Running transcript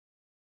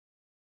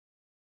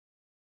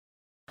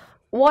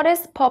What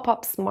is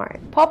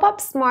Popupsmart?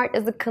 Popupsmart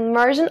is a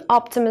conversion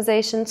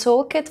optimization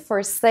toolkit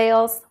for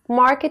sales,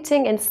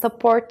 marketing, and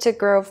support to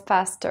grow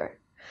faster.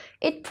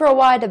 It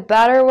provides a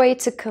better way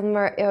to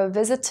convert your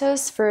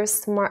visitors through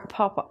smart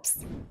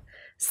pop-ups.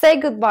 Say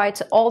goodbye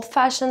to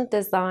old-fashioned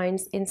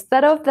designs.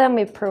 Instead of them,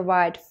 we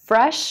provide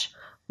fresh,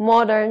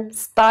 modern,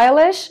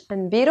 stylish,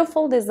 and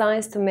beautiful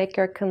designs to make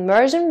your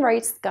conversion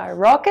rate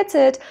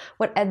skyrocketed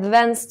with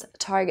advanced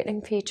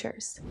targeting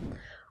features.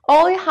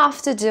 All you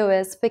have to do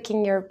is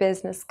picking your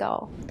business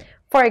goal.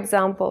 For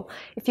example,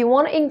 if you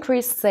want to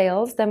increase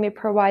sales, then we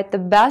provide the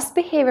best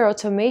behavior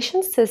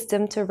automation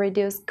system to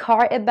reduce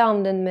cart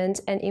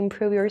abandonment and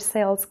improve your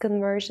sales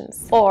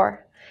conversions.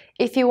 Or,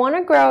 if you want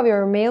to grow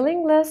your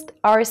mailing list,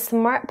 our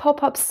smart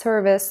pop-up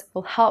service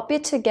will help you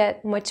to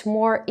get much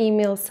more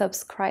email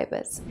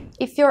subscribers.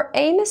 If your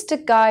aim is to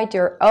guide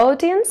your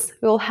audience,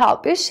 we will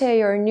help you share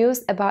your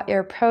news about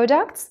your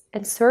products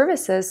and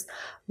services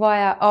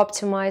via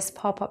optimized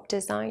pop-up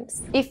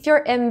designs. If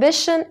your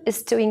ambition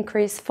is to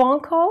increase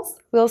phone calls,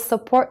 we'll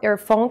support your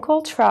phone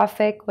call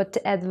traffic with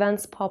the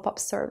advanced pop-up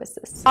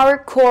services.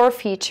 Our core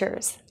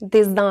features: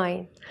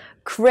 design.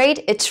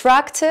 Create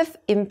attractive,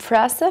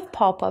 impressive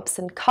pop-ups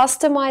and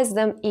customize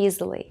them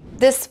easily.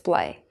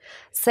 Display.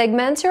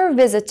 Segment your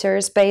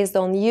visitors based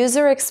on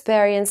user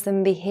experience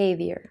and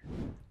behavior.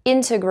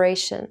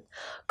 Integration.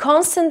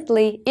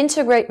 Constantly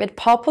integrate with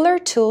popular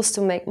tools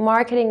to make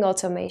marketing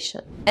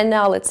automation.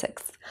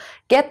 Analytics.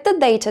 Get the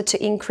data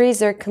to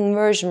increase your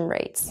conversion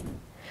rates.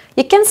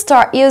 You can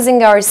start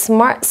using our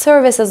smart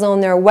services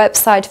on your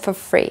website for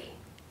free.